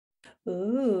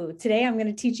Ooh, today I'm going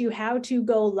to teach you how to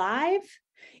go live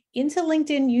into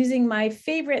LinkedIn using my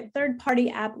favorite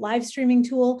third-party app live streaming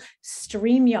tool,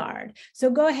 Streamyard. So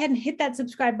go ahead and hit that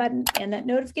subscribe button and that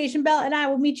notification bell, and I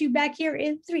will meet you back here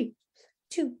in 3,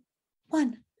 2,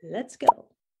 1. Let's go.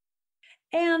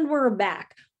 And we're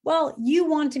back. Well, you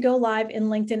want to go live in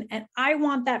LinkedIn, and I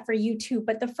want that for you too.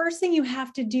 But the first thing you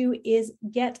have to do is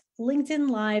get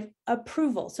LinkedIn Live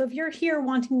approval. So if you're here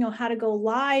wanting to know how to go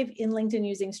live in LinkedIn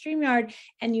using StreamYard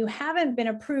and you haven't been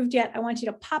approved yet, I want you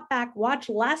to pop back, watch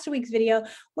last week's video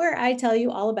where I tell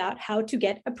you all about how to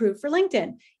get approved for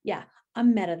LinkedIn. Yeah,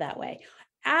 I'm meta that way.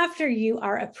 After you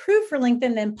are approved for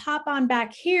LinkedIn, then pop on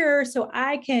back here so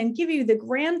I can give you the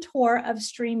grand tour of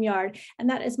StreamYard. And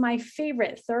that is my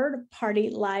favorite third-party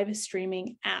live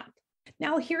streaming app.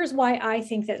 Now, here's why I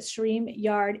think that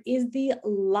StreamYard is the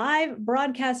live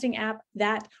broadcasting app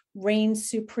that reigns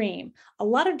supreme. A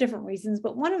lot of different reasons,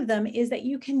 but one of them is that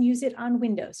you can use it on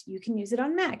Windows, you can use it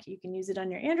on Mac, you can use it on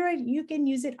your Android, you can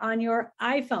use it on your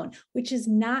iPhone, which is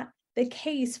not the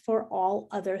case for all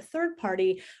other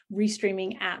third-party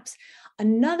restreaming apps.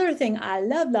 Another thing I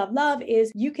love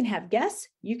is you can have guests,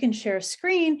 you can share a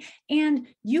screen, and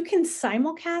you can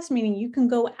simulcast, meaning you can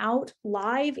go out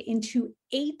live into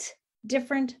 8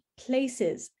 different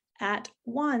places at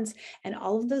once, and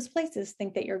all of those places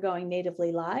think that you're going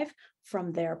natively live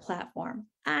from their platform.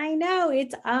 I know,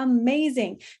 it's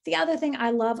amazing. The other thing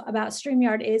I love about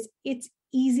StreamYard is it's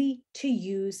easy to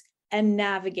use and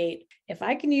navigate. If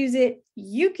I can use it,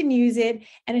 you can use it.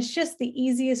 And it's just the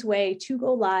easiest way to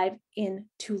go live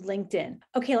into LinkedIn.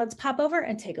 Okay, let's pop over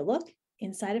and take a look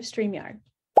inside of StreamYard.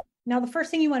 Now, the first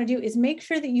thing you want to do is make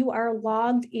sure that you are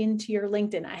logged into your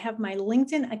LinkedIn. I have my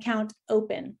LinkedIn account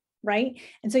open, right?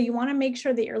 And so you want to make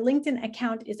sure that your LinkedIn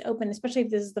account is open, especially if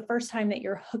this is the first time that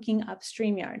you're hooking up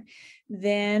StreamYard.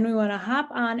 Then we want to hop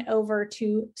on over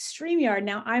to StreamYard.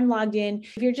 Now I'm logged in.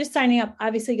 If you're just signing up,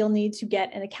 obviously you'll need to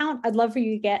get an account. I'd love for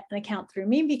you to get an account through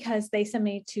me because they send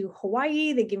me to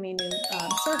Hawaii. They give me a new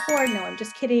surfboard. No, I'm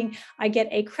just kidding. I get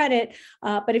a credit.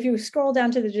 But if you scroll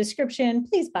down to the description,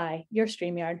 please buy your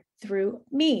StreamYard through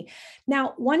me.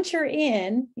 Now, once you're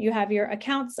in, you have your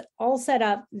accounts all set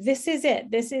up. This is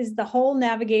it. This is the whole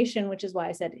navigation, which is why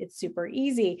I said it's super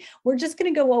easy. We're just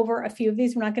going to go over a few of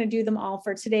these. We're not going to do them all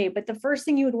for today, but the first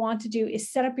thing you would want to do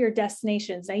is set up your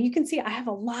destinations. Now you can see I have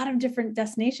a lot of different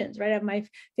destinations, right? I have my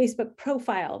Facebook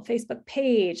profile, Facebook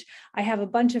page. I have a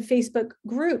bunch of Facebook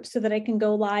groups so that I can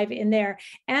go live in there,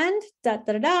 and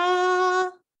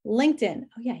LinkedIn.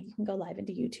 Oh yeah, you can go live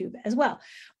into YouTube as well.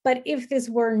 But if this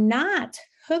were not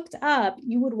hooked up,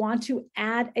 you would want to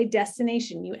add a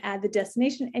destination. You add the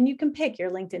destination and you can pick your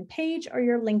LinkedIn page or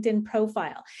your LinkedIn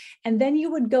profile. And then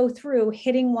you would go through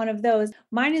hitting one of those.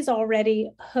 Mine is already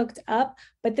hooked up,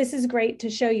 but this is great to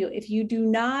show you. If you do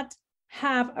not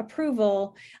have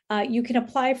approval, you can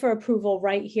apply for approval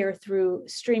right here through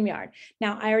StreamYard.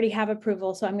 Now, I already have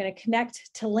approval, so I'm going to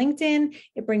connect to LinkedIn.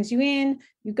 It brings you in,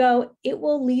 you go, it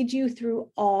will lead you through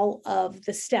all of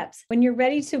the steps. When you're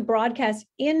ready to broadcast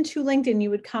into LinkedIn, you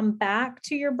would come back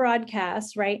to your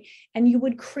broadcast, right? And you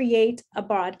would create a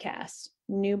broadcast.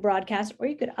 New broadcast, or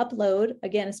you could upload,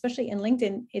 again, especially in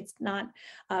LinkedIn, it's not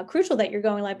crucial that you're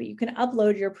going live, but you can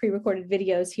upload your pre-recorded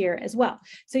videos here as well.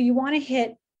 So you want to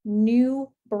hit new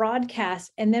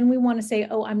broadcast, and then we want to say,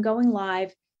 oh, I'm going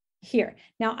live here.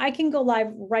 Now I can go live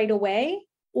right away,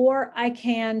 or I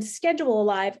can schedule a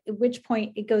live, at which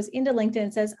point it goes into LinkedIn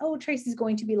and says, oh, Tracy's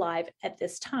going to be live at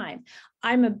this time.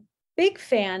 I'm a big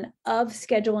fan of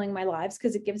scheduling my lives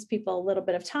because it gives people a little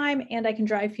bit of time, and I can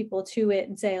drive people to it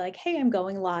and say like, hey, I'm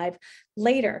going live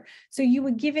later. So you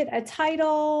would give it a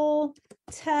title,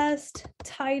 test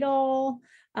title.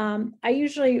 I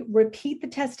usually repeat the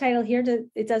test title here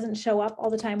it doesn't show up all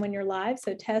the time when you're live.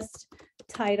 So test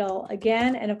title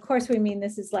again. And of course, we mean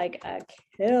this is like a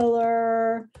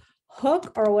killer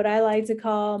hook, or what I like to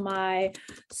call my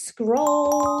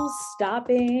scroll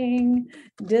stopping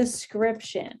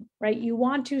description, right? You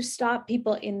want to stop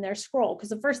people in their scroll because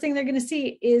the first thing they're going to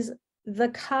see is the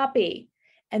copy.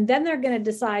 And then they're going to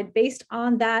decide based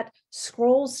on that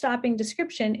scroll stopping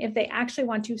description if they actually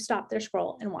want to stop their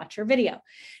scroll and watch your video.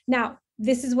 Now,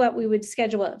 this is what we would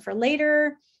schedule it for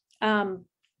later.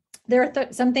 There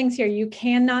are some things here. You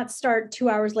cannot start 2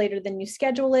 hours later than you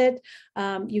schedule it.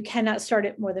 You cannot start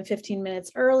it more than 15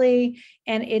 minutes early.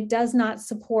 And it does not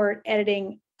support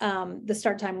editing the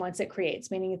start time once it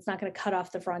creates, meaning it's not going to cut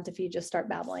off the front if you just start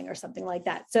babbling or something like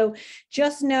that. So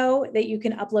just know that you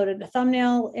can upload a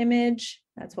thumbnail image.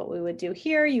 That's what we would do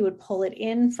here. You would pull it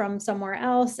in from somewhere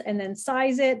else and then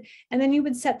size it. And then you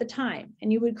would set the time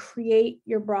and you would create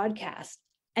your broadcast.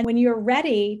 And when you're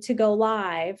ready to go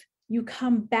live, you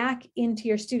come back into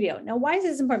your studio. Now, why is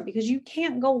this important? Because you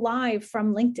can't go live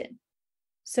from LinkedIn.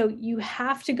 So you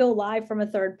have to go live from a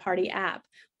third-party app,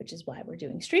 which is why we're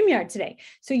doing StreamYard today.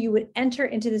 So you would enter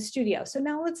into the studio. So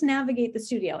now let's navigate the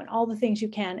studio and all the things you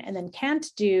can and then can't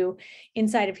do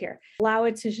inside of here. Allow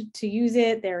it to use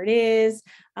it. There it is.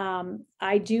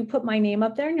 I do put my name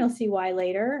up there, and you'll see why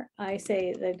later. I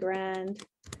say the grand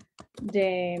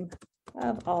dame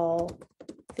of all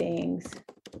things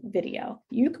video.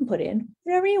 You can put in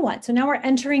whatever you want. So now we're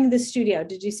entering the studio.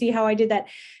 Did you see how I did that?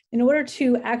 In order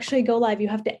to actually go live, you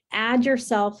have to add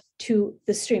yourself to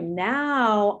the stream.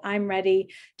 Now I'm ready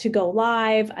to go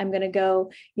live. I'm going to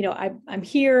go, I'm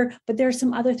here, but there's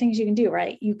some other things you can do,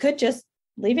 right? You could just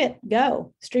leave it,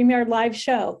 go. StreamYard live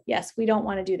show. Yes, we don't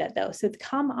want to do that though. So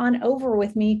come on over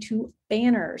with me to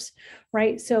banners,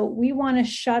 right? So we want to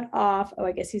shut off,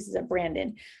 I guess this is a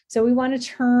Brandon. So we want to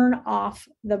turn off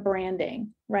the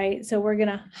branding, right? So we're going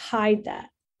to hide that.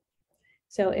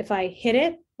 So if I hit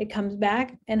it, it comes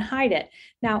back and hide it.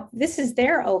 Now, this is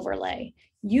their overlay.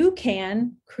 You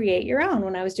can create your own.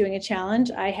 When I was doing a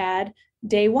challenge, I had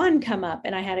day one come up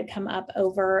and I had it come up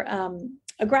over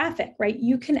a graphic, right?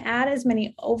 You can add as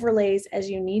many overlays as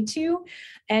you need to,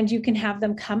 and you can have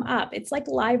them come up. It's like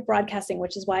live broadcasting,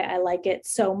 which is why I like it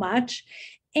so much.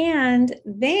 And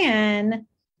then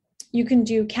you can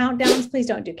do countdowns. Please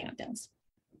don't do countdowns.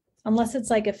 Unless it's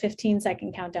like a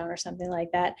 15-second countdown or something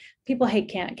like that. People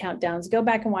hate countdowns. Go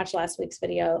back and watch last week's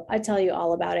video. I tell you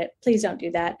all about it. Please don't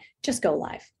do that. Just go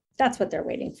live. That's what they're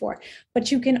waiting for.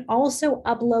 But you can also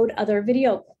upload other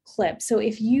video clips. So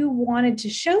if you wanted to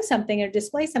show something or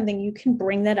display something, you can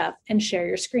bring that up and share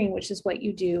your screen, which is what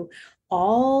you do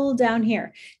all down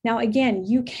here. Now, again,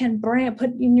 you can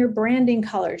put in your branding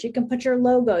colors. You can put your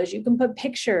logos. You can put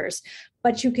pictures,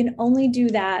 but you can only do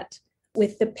that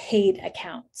with the paid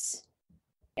accounts.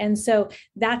 And so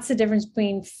that's the difference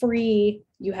between free,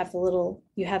 you have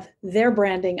their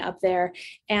branding up there,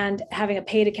 and having a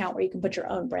paid account where you can put your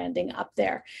own branding up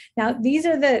there. Now, these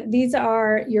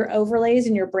are your overlays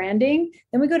and your branding.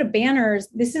 Then we go to banners.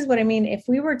 This is what I mean. If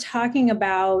we were talking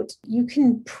about, you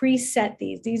can preset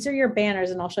these. These are your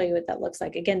banners, and I'll show you what that looks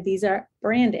like. Again, these are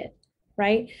branded,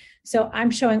 right? So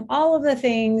I'm showing all of the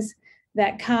things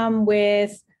that come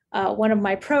with one of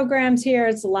my programs here.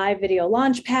 It's a live video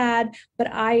launchpad, but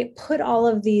I put all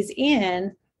of these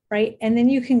in, right? And then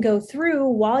you can go through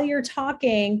while you're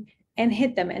talking and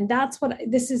hit them. And that's what,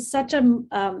 this is such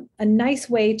a nice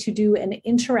way to do an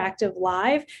interactive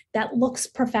live that looks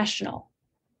professional.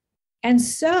 And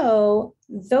so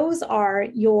those are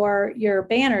your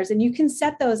banners, and you can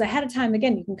set those ahead of time.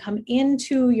 Again, you can come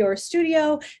into your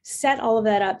studio, set all of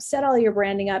that up, set all your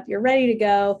branding up, you're ready to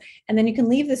go, and then you can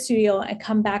leave the studio and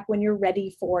come back when you're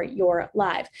ready for your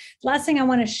live. Last thing I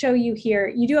want to show you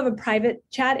here, you do have a private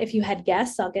chat if you had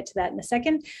guests. I'll get to that in a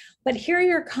second, but here are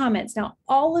your comments. Now,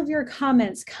 all of your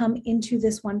comments come into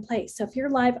this one place. So if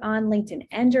you're live on LinkedIn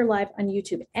and you're live on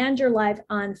YouTube and you're live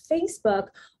on Facebook,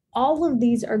 all of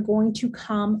these are going to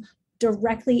come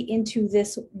directly into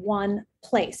this one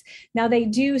place. Now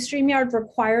StreamYard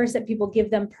requires that people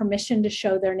give them permission to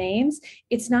show their names.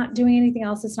 It's not doing anything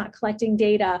else. It's not collecting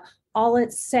data. All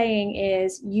it's saying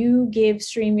is you give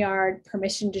StreamYard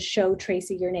permission to show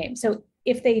Tracy your name. So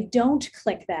if they don't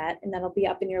click that, and that'll be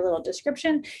up in your little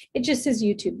description, it just says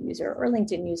YouTube user or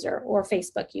LinkedIn user or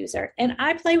Facebook user. And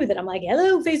I play with it. I'm like,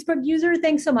 hello, Facebook user,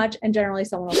 thanks so much. And generally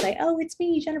someone will say, oh, it's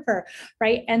me, Jennifer,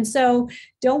 right? And so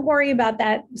don't worry about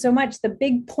that so much. The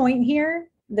big point here,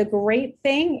 the great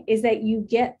thing is that you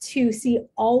get to see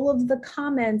all of the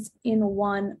comments in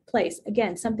one place.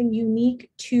 Again, something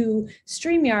unique to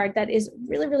StreamYard that is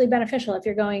really, really beneficial if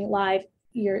you're going live.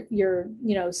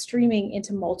 You're streaming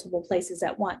into multiple places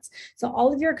at once. So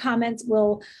all of your comments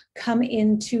will come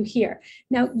into here.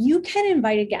 Now you can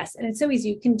invite a guest, and it's so easy.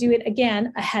 You can do it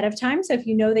again ahead of time. So if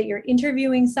you know that you're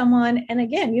interviewing someone, and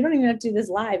again, you don't even have to do this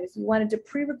live. If you wanted to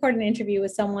pre-record an interview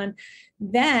with someone,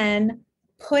 then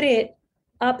put it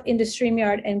up into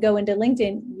StreamYard and go into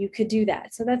LinkedIn, you could do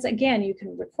that. So that's, again, you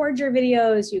can record your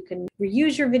videos, you can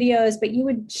reuse your videos, but you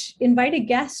would invite a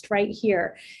guest right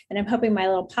here. And I'm hoping my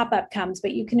little pop-up comes,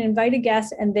 but you can invite a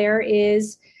guest, and there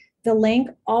is the link.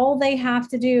 All they have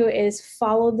to do is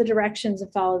follow the directions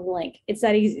and follow the link. It's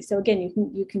that easy. So again,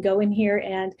 you can go in here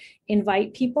and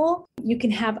invite people. You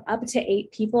can have up to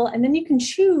 8 people, and then you can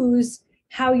choose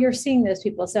how you're seeing those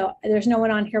people. So there's no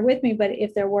one on here with me, but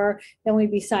if there were, then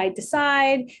we'd be side to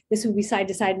side. This would be side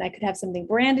to side, and I could have something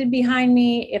branded behind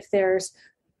me. If there's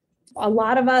a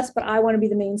lot of us, but I want to be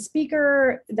the main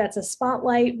speaker. That's a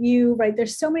spotlight view, right?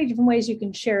 There's so many different ways you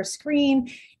can share a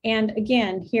screen. And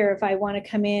again, here, if I want to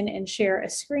come in and share a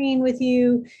screen with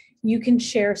you, you can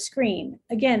share screen.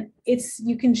 Again,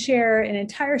 you can share an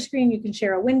entire screen, you can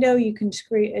share a window, you can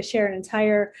share an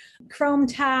entire Chrome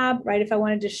tab, right? If I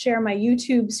wanted to share my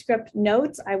YouTube script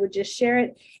notes, I would just share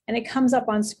it and it comes up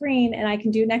on screen and I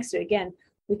can do next to it. Again,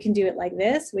 we can do it like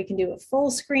this. We can do it full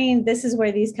screen. This is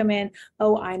where these come in.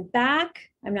 Oh, I'm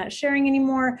back. I'm not sharing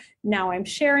anymore. Now I'm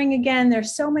sharing again.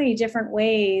 There's so many different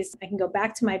ways. I can go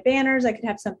back to my banners. I could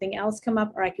have something else come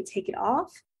up or I could take it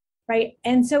off, right?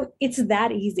 And so it's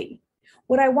that easy.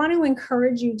 What I want to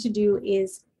encourage you to do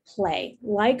is play.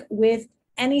 Like with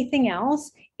anything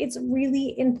else, it's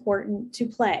really important to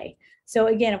play. So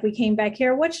again, if we came back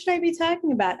here, what should I be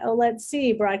talking about? Oh, let's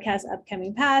see, broadcast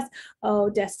upcoming past. Oh,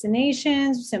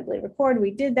 destinations, simply record.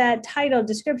 We did that. Title,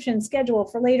 description, schedule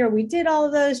for later. We did all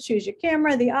of those. Choose your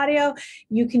camera, the audio.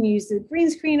 You can use the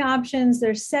green screen options.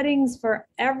 There's settings for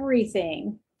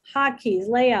everything. Hotkeys,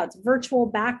 layouts, virtual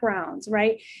backgrounds,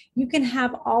 right? You can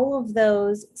have all of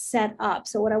those set up.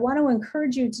 So what I want to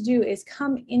encourage you to do is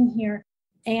come in here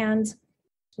and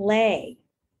play.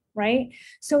 Right?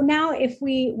 So now if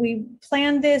we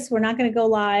plan this, we're not going to go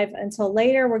live until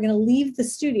later. We're going to leave the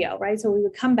studio, right? So we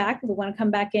would come back, if we want to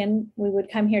come back in, we would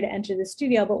come here to enter the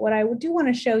studio. But what I do want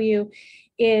to show you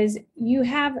is you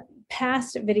have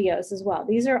past videos as well.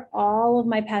 These are all of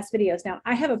my past videos. Now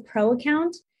I have a pro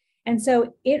account, and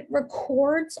so it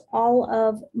records all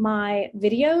of my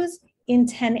videos in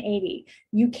 1080.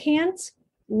 You can't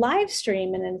live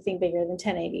stream in anything bigger than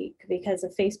 1080 because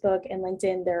of Facebook and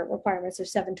LinkedIn, their requirements are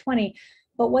 720.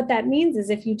 But what that means is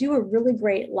if you do a really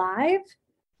great live,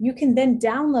 you can then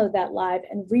download that live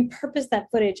and repurpose that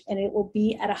footage and it will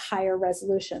be at a higher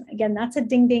resolution. Again, that's a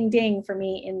ding, ding, ding for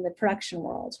me in the production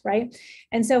world, right?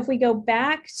 And so if we go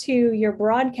back to your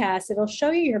broadcast, it'll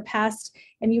show you your past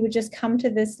and you would just come to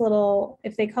this little,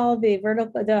 if they call the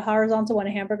horizontal one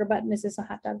a hamburger button, is this a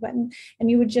hot dog button? And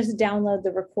you would just download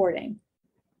the recording.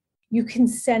 You can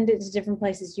send it to different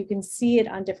places. You can see it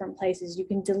on different places. You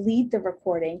can delete the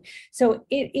recording. So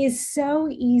it is so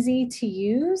easy to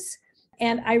use.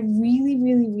 And I really,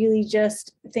 really, really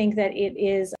just think that it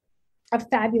is a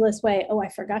fabulous way. Oh, I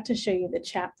forgot to show you the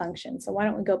chat function. So why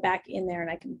don't we go back in there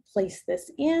and I can place this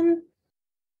in.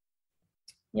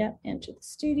 Yep, enter the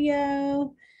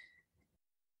studio.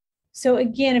 So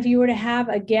again, if you were to have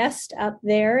a guest up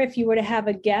there, if I had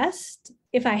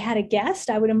a guest,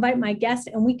 I would invite my guest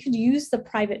and we could use the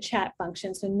private chat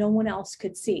function so no one else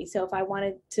could see. So if I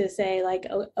wanted to say like,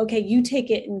 oh, okay, you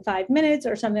take it in 5 minutes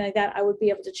or something like that, I would be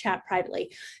able to chat privately.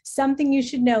 Something you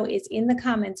should know is in the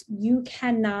comments, you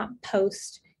cannot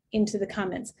post into the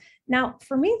comments. Now,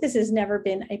 for me, this has never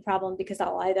been a problem because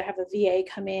I'll either have a VA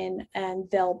come in and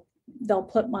they'll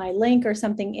put my link or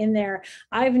something in there.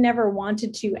 I've never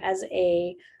wanted to, as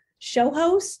a show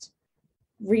host,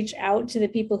 reach out to the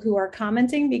people who are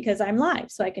commenting because I'm live,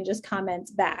 so I can just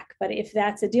comment back. But if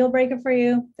that's a deal breaker for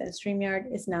you, then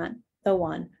Streamyard is not the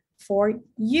one for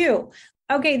you.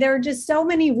 Okay, there are just so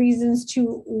many reasons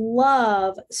to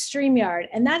love Streamyard,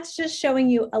 and that's just showing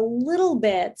you a little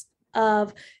bit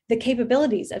of the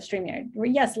capabilities of Streamyard.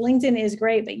 Yes, LinkedIn is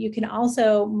great, but you can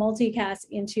also multicast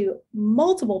into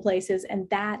multiple places, and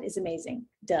that is amazing.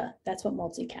 Duh, that's what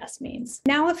multicast means.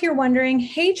 Now, if you're wondering,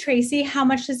 hey, Tracy, how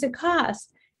much does it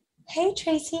cost? Hey,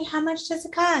 Tracy, how much does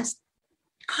it cost?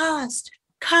 Cost.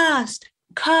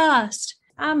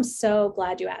 I'm so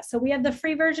glad you asked. So we have the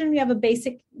free version, we have a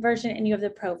basic version, and you have the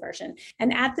pro version.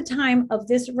 And at the time of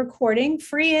this recording,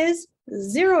 free is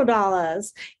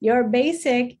 $0. Your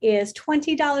basic is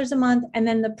 $20 a month. And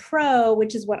then the pro,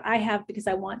 which is what I have because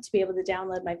I want to be able to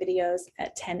download my videos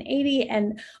at 1080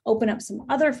 and open up some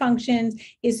other functions,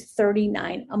 is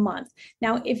 $39 a month.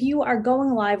 Now, if you are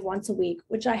going live once a week,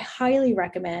 which I highly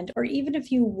recommend, or even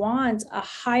if you want a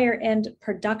higher end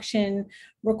production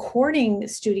recording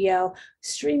studio,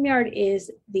 Streamyard is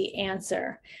the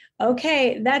answer.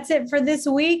 Okay, that's it for this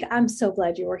week. I'm so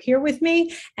glad you were here with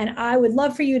me, and I would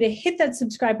love for you to hit that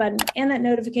subscribe button and that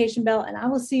notification bell, and I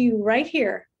will see you right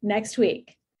here next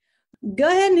week. Go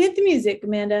ahead and hit the music,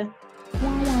 Amanda.